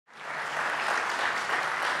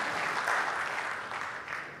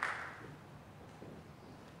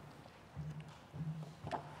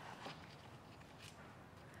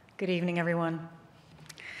Good evening, everyone.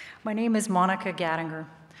 My name is Monica Gattinger.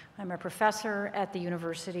 I'm a professor at the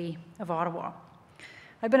University of Ottawa.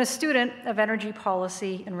 I've been a student of energy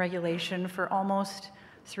policy and regulation for almost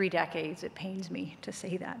 3 decades. It pains me to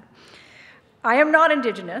say that. I am not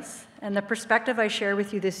Indigenous, and the perspective I share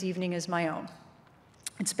with you this evening is my own.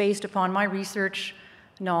 It's based upon my research,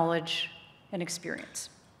 knowledge, and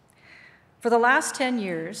experience. For the last 10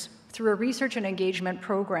 years, through a research and engagement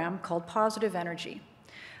program called Positive Energy,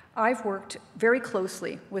 I've worked very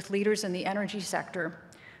closely with leaders in the energy sector,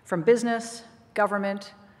 from business,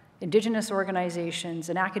 government, Indigenous organizations,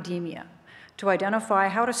 and academia, to identify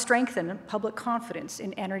how to strengthen public confidence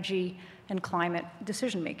in energy and climate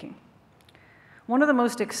decision-making. One of the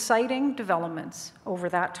most exciting developments over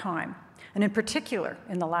that time, and in particular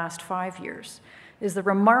in the last 5 years, is the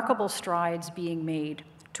remarkable strides being made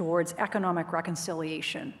towards economic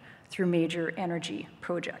reconciliation through major energy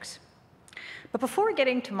projects. But before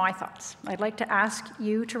getting to my thoughts, I'd like to ask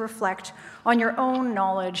you to reflect on your own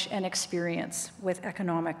knowledge and experience with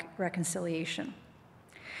economic reconciliation.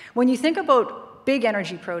 When you think about big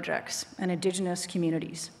energy projects and Indigenous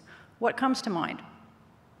communities, what comes to mind?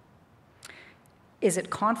 Is it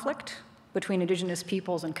conflict between Indigenous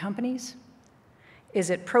peoples and companies? Is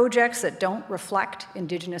it projects that don't reflect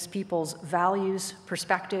Indigenous peoples' values,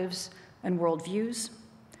 perspectives, and worldviews?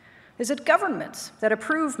 Is it governments that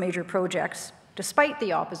approve major projects despite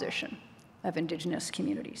the opposition of Indigenous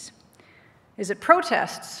communities? Is it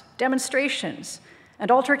protests, demonstrations, and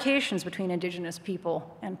altercations between Indigenous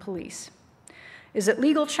people and police? Is it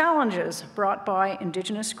legal challenges brought by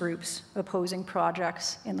Indigenous groups opposing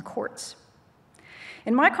projects in the courts?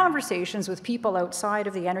 In my conversations with people outside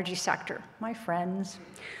of the energy sector, my friends,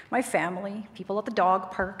 my family, people at the dog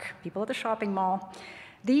park, people at the shopping mall,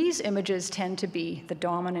 these images tend to be the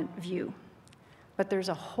dominant view. But there's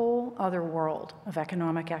a whole other world of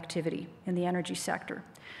economic activity in the energy sector.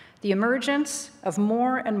 The emergence of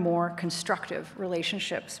more and more constructive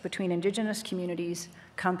relationships between Indigenous communities,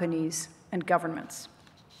 companies, and governments.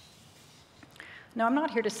 Now, I'm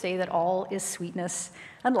not here to say that all is sweetness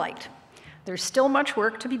and light. There's still much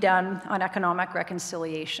work to be done on economic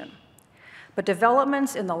reconciliation. But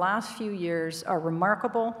developments in the last few years are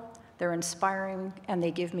remarkable, they're inspiring, and they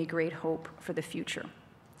give me great hope for the future.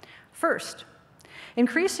 First,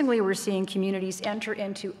 increasingly we're seeing communities enter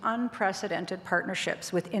into unprecedented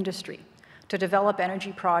partnerships with industry to develop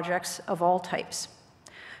energy projects of all types.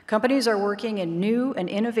 Companies are working in new and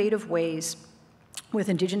innovative ways with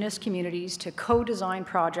Indigenous communities to co-design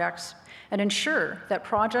projects and ensure that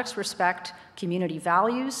projects respect community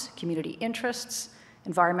values, community interests,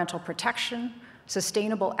 environmental protection,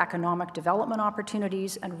 sustainable economic development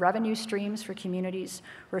opportunities and revenue streams for communities,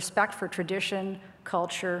 respect for tradition,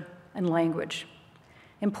 culture, and language.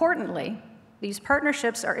 Importantly, these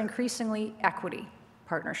partnerships are increasingly equity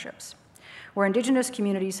partnerships, where Indigenous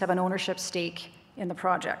communities have an ownership stake in the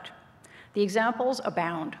project. The examples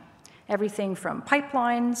abound, everything from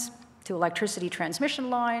pipelines to electricity transmission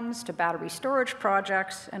lines to battery storage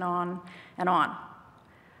projects, and on and on.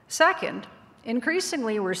 Second,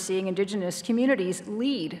 increasingly, we're seeing Indigenous communities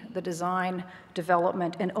lead the design,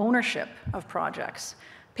 development, and ownership of projects,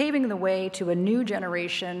 paving the way to a new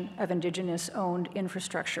generation of Indigenous-owned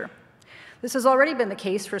infrastructure. This has already been the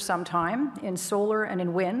case for some time in solar and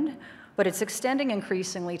in wind, but it's extending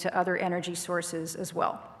increasingly to other energy sources as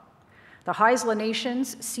well. The Haisla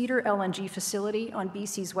Nation's Cedar LNG facility on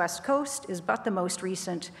BC's west coast is but the most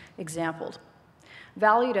recent example.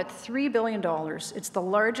 Valued at $3 billion, it's the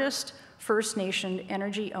largest First Nation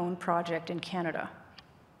energy-owned project in Canada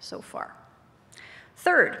so far.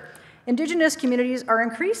 Third, Indigenous communities are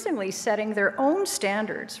increasingly setting their own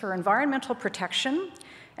standards for environmental protection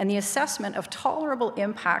and the assessment of tolerable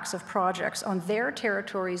impacts of projects on their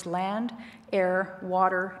territory's land, air,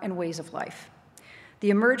 water, and ways of life.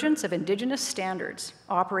 The emergence of Indigenous standards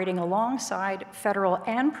operating alongside federal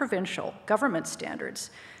and provincial government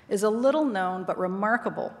standards is a little known but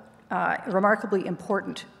remarkably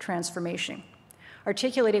important transformation,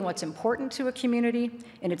 articulating what's important to a community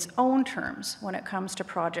in its own terms when it comes to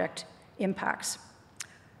project impacts.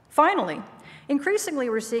 Finally, increasingly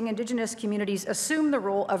we're seeing Indigenous communities assume the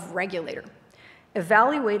role of regulator,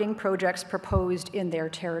 evaluating projects proposed in their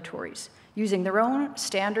territories, using their own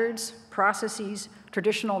standards, processes,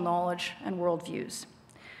 traditional knowledge, and worldviews.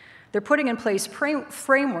 They're putting in place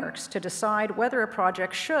frameworks to decide whether a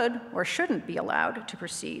project should or shouldn't be allowed to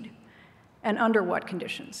proceed, and under what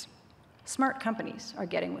conditions. Smart companies are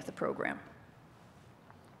getting with the program.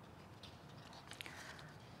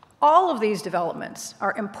 All of these developments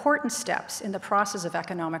are important steps in the process of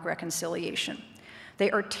economic reconciliation. They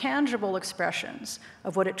are tangible expressions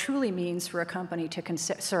of what it truly means for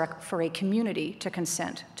a community to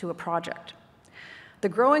consent to a project. The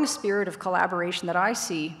growing spirit of collaboration that I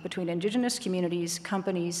see between Indigenous communities,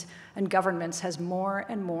 companies, and governments has more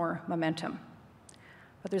and more momentum.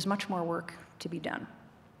 But there's much more work to be done.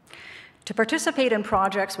 To participate in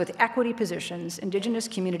projects with equity positions, Indigenous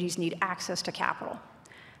communities need access to capital.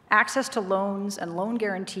 Access to loans and loan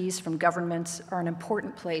guarantees from governments are an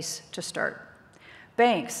important place to start.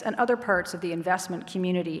 Banks and other parts of the investment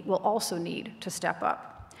community will also need to step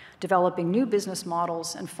up, developing new business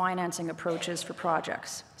models and financing approaches for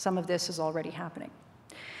projects. Some of this is already happening.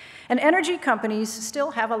 And energy companies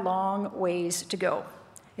still have a long ways to go.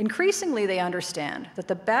 Increasingly, they understand that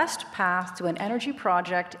the best path to an energy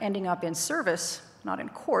project ending up in service, not in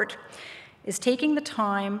court, is taking the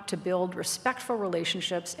time to build respectful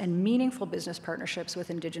relationships and meaningful business partnerships with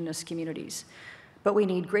Indigenous communities. But we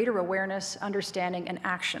need greater awareness, understanding, and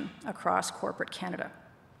action across corporate Canada.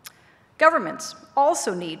 Governments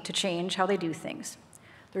also need to change how they do things.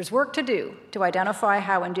 There's work to do to identify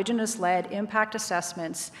how Indigenous-led impact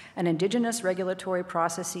assessments and Indigenous regulatory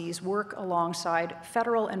processes work alongside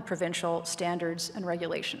federal and provincial standards and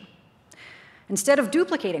regulation. Instead of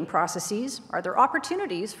duplicating processes, are there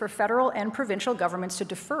opportunities for federal and provincial governments to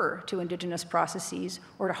defer to Indigenous processes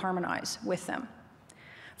or to harmonize with them?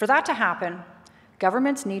 For that to happen,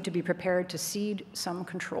 governments need to be prepared to cede some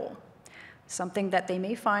control, something that they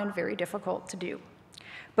may find very difficult to do.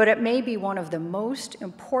 But it may be one of the most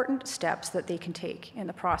important steps that they can take in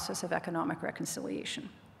the process of economic reconciliation.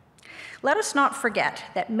 Let us not forget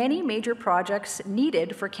that many major projects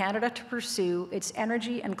needed for Canada to pursue its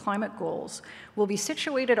energy and climate goals will be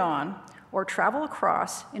situated on or travel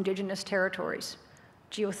across Indigenous territories.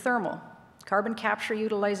 Geothermal, carbon capture,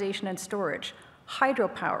 utilization and storage,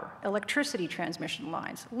 hydropower, electricity transmission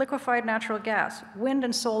lines, liquefied natural gas, wind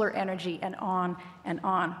and solar energy, and on and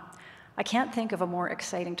on. I can't think of a more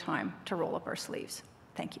exciting time to roll up our sleeves.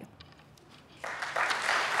 Thank you.